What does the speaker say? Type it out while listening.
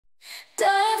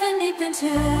into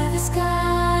the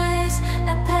skies.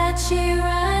 Apache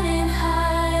riding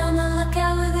high, on the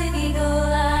lookout with the eagle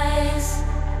eyes.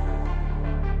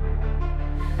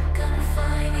 Gonna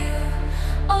find you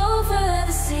over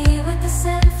the sea with the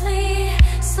seven fleet.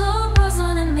 SloBros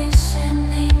on a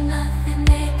mission, ain't nothing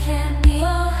they can't be.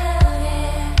 Oh hell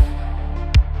yeah.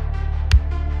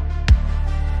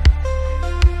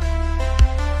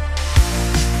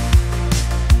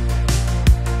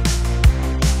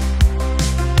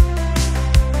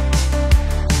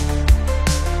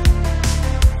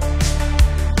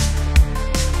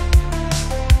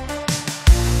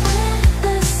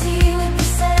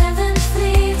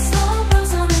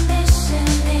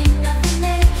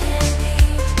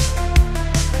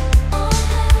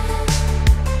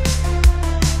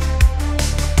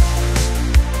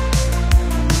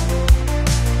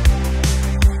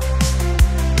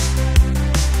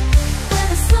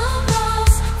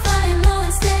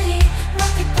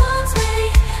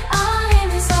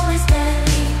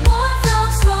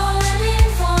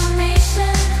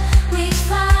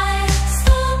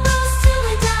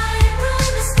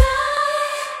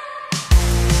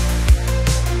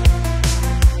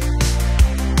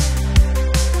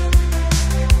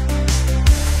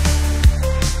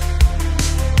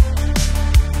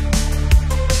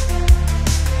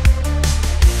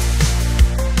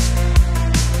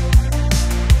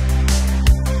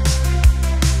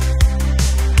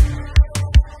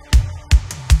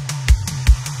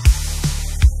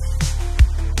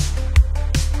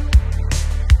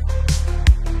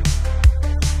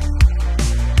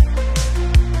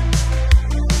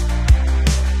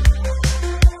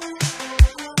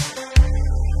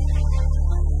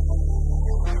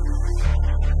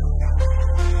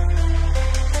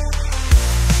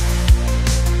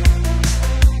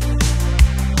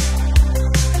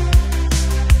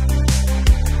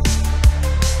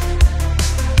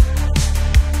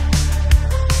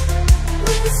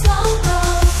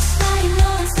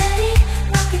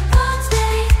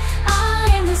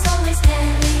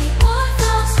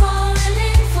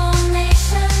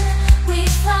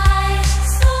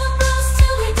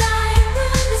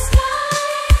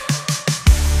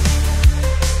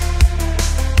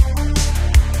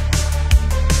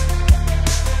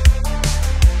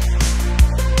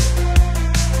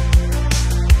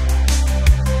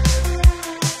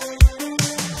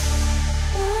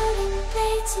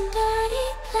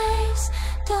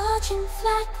 Dodging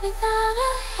flak without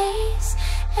a haze.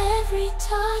 Every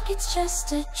target's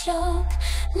just a joke,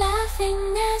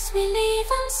 laughing as we leave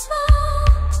them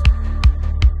smoked.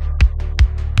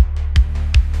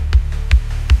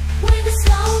 With the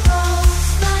SloBros,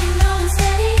 flying low and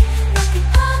steady, rocket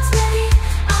pods ready,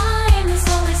 our aim is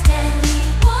always deadly.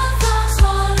 Warthogs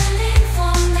rolling in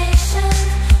formation,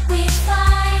 we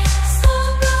fight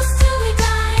SloBros till we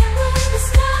die, and we're in the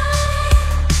sky.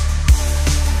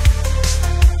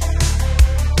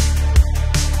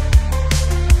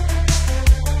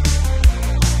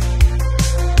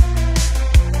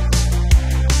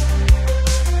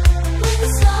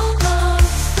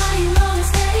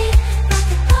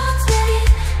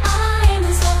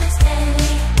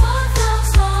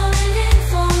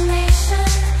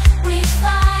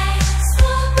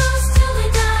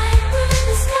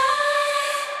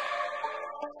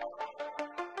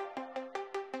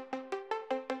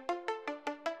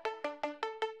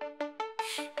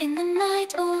 In the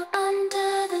night or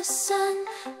under the sun,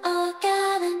 our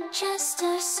gallant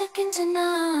jesters second to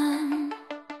none.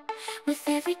 With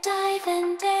every dive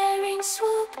and daring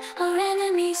swoop, our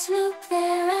enemies loop,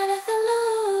 they're out of the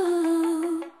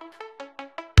loop.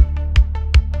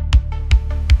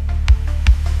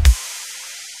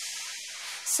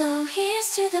 So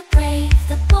here's to the brave,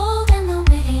 the bold.